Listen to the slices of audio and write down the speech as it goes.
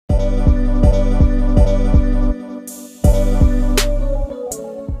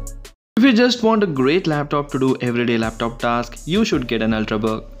If you just want a great laptop to do everyday laptop tasks, you should get an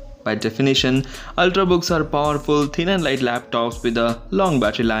Ultrabook. By definition, Ultrabooks are powerful, thin and light laptops with a long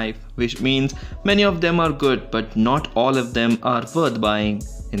battery life, which means many of them are good, but not all of them are worth buying.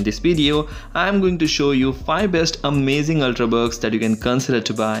 In this video, I am going to show you 5 best amazing Ultrabooks that you can consider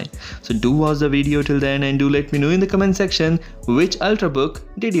to buy. So do watch the video till then and do let me know in the comment section which Ultrabook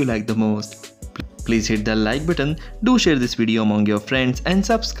did you like the most. Please hit the like button, do share this video among your friends and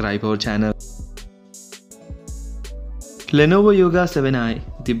subscribe our channel. Lenovo Yoga 7i,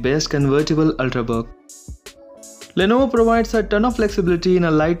 the best convertible Ultrabook. Lenovo provides a ton of flexibility in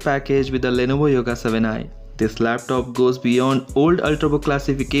a light package with the Lenovo Yoga 7i. This laptop goes beyond old Ultrabook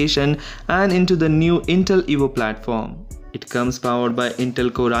classification and into the new Intel Evo platform. It comes powered by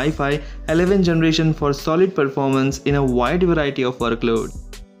Intel Core i5 11th generation for solid performance in a wide variety of workload.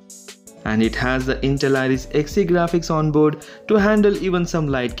 And it has the Intel Iris Xe graphics on board to handle even some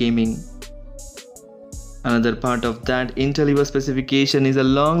light gaming. Another part of that Intel Evo specification is a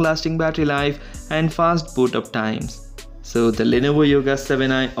long-lasting battery life and fast boot up times. So the Lenovo Yoga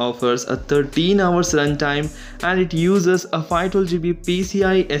 7i offers a 13 hours runtime and it uses a 512GB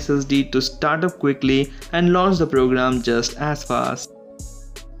PCIe SSD to start up quickly and launch the program just as fast.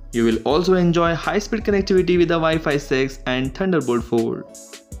 You will also enjoy high-speed connectivity with the Wi-Fi 6 and Thunderbolt 4.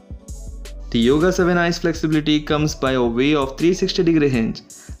 The Yoga 7i's flexibility comes by a way of 360-degree hinge,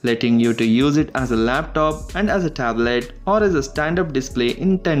 letting you to use it as a laptop and as a tablet or as a stand-up display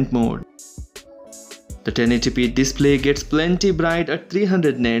in tent mode. The 1080p display gets plenty bright at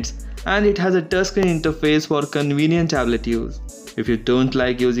 300 nits and it has a touchscreen interface for convenient tablet use. If you don't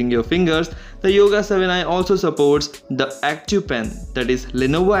like using your fingers, the Yoga 7i also supports the Active Pen, that is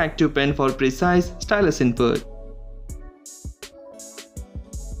Lenovo Active Pen for precise stylus input.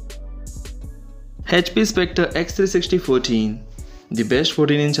 HP Spectre X360-14, the best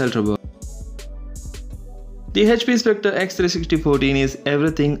 14-inch Ultrabook. The HP Spectre X360-14 is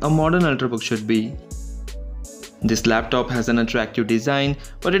everything a modern Ultrabook should be. This laptop has an attractive design,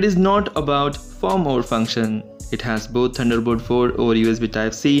 but it is not about form or function. It has both Thunderbolt 4 over USB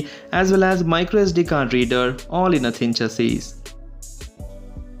Type-C as well as microSD card reader, all in a thin chassis.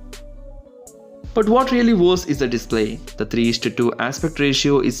 But what really works is the display. The 3:2 aspect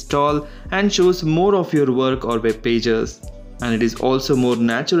ratio is tall and shows more of your work or web pages, and it is also more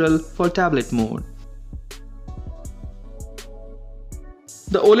natural for tablet mode.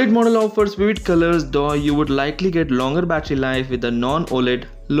 The OLED model offers vivid colors, though you would likely get longer battery life with the non-OLED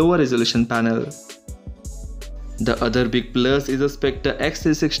lower resolution panel. The other big plus is the Spectre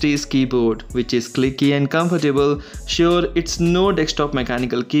X360's keyboard, which is clicky and comfortable. Sure, it's no desktop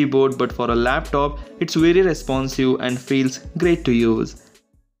mechanical keyboard, but for a laptop, it's very responsive and feels great to use.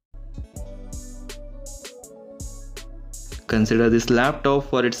 Consider this laptop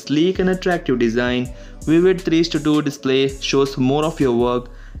for its sleek and attractive design. Vivid 3:2 display shows more of your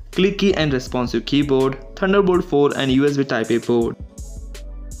work, clicky and responsive keyboard, Thunderbolt 4 and USB Type-A port.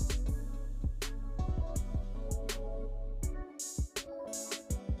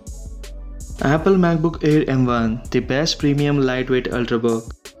 Apple MacBook Air M1, the best premium lightweight Ultrabook.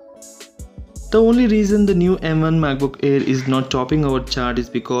 The only reason the new M1 MacBook Air is not topping our chart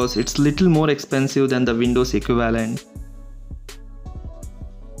is because it's little more expensive than the Windows equivalent.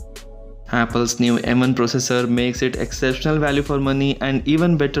 Apple's new M1 processor makes it exceptional value for money and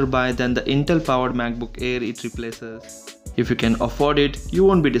even better buy than the Intel powered MacBook Air it replaces. If you can afford it, you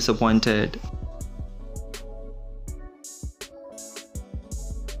won't be disappointed.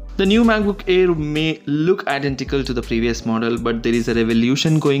 The new MacBook Air may look identical to the previous model, but there is a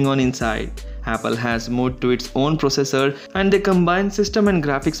revolution going on inside. Apple has moved to its own processor and they combine system and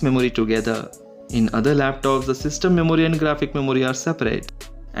graphics memory together. In other laptops, the system memory and graphic memory are separate.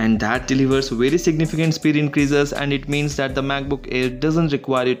 And that delivers very significant speed increases, and it means that the MacBook Air doesn't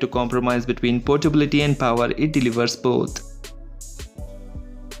require you to compromise between portability and power, it delivers both.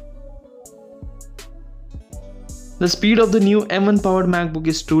 The speed of the new M1 powered MacBook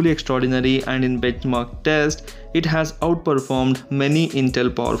is truly extraordinary, and in benchmark test, it has outperformed many Intel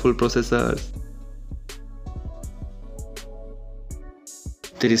powerful processors.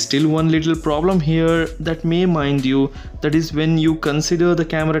 There is still one little problem here that may mind you, that is when you consider the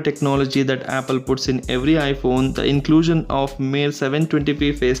camera technology that Apple puts in every iPhone, the inclusion of mere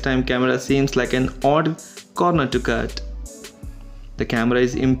 720p FaceTime camera seems like an odd corner to cut. The camera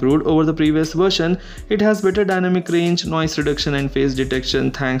is improved over the previous version. It has better dynamic range, noise reduction and face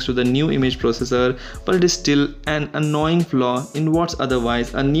detection thanks to the new image processor, but it is still an annoying flaw in what's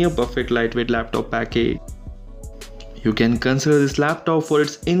otherwise a near perfect lightweight laptop package. You can consider this laptop for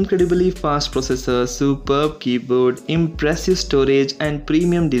its incredibly fast processor, superb keyboard, impressive storage and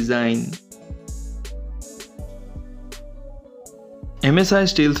premium design. MSI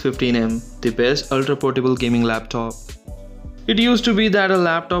Steel's 15M, the best ultra-portable gaming laptop. It used to be that a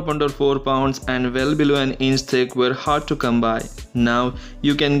laptop under 4 pounds and well below an inch thick were hard to come by. Now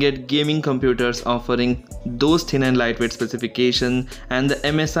you can get gaming computers offering those thin and lightweight specifications, and the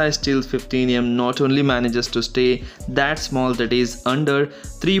MSI Steel's 15M not only manages to stay that small, that is under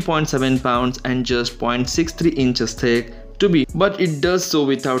 3.7 pounds and just 0.63 inches thick to be, but it does so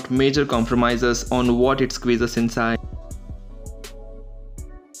without major compromises on what it squeezes inside.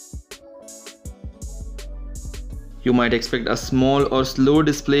 You might expect a small or slow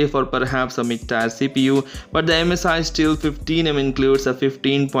display for perhaps a mid-tier CPU, but the MSI Steel 15M includes a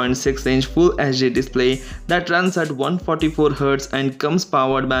 15.6-inch Full HD display that runs at 144Hz and comes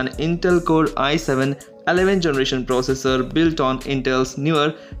powered by an Intel Core i7 11th generation processor built on Intel's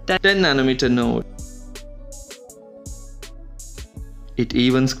newer 10nm node. It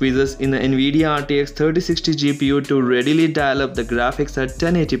even squeezes in the NVIDIA RTX 3060 GPU to readily dial up the graphics at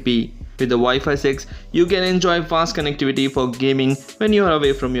 1080p. With the Wi-Fi 6, you can enjoy fast connectivity for gaming when you are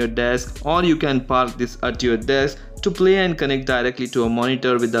away from your desk, or you can park this at your desk to play and connect directly to a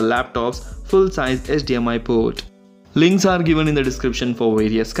monitor with the laptop's full-size HDMI port. Links are given in the description for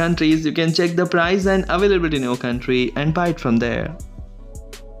various countries. You can check the price and availability in your country and buy it from there.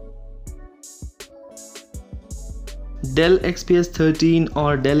 Dell XPS 13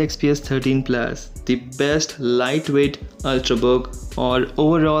 or Dell XPS 13 Plus, the best lightweight Ultrabook or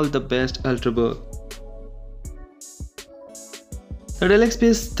overall the best Ultrabook. The Dell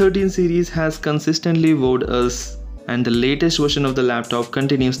XPS 13 series has consistently wowed us, and the latest version of the laptop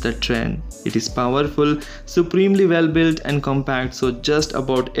continues that trend. It is powerful, supremely well built and compact, so just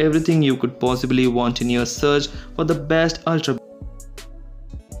about everything you could possibly want in your search for the best Ultrabook.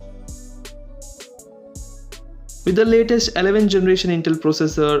 With the latest 11th generation Intel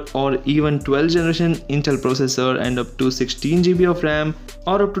processor or even 12th generation Intel processor and up to 16GB of RAM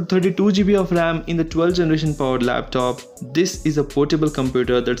or up to 32GB of RAM in the 12th generation powered laptop, this is a portable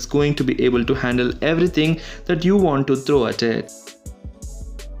computer that's going to be able to handle everything that you want to throw at it.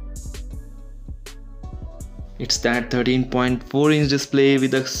 It's that 13.4-inch display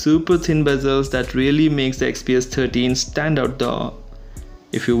with the super thin bezels that really makes the XPS 13 stand out though.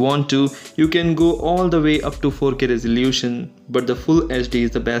 If you want to, you can go all the way up to 4K resolution, but the Full HD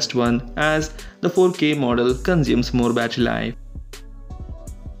is the best one as the 4K model consumes more battery life.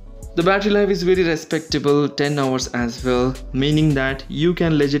 The battery life is very respectable, 10 hours as well, meaning that you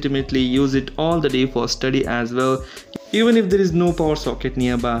can legitimately use it all the day for study as well, even if there is no power socket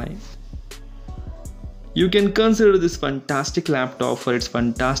nearby. You can consider this fantastic laptop for its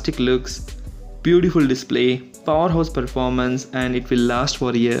fantastic looks, beautiful display, powerhouse performance, and it will last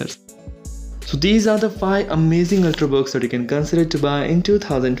for years. So these are the 5 amazing Ultrabooks that you can consider to buy in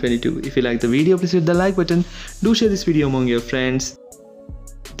 2022. If you like the video, please hit the like button. Do share this video among your friends.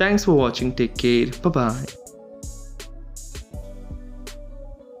 Thanks for watching. Take care. Bye bye.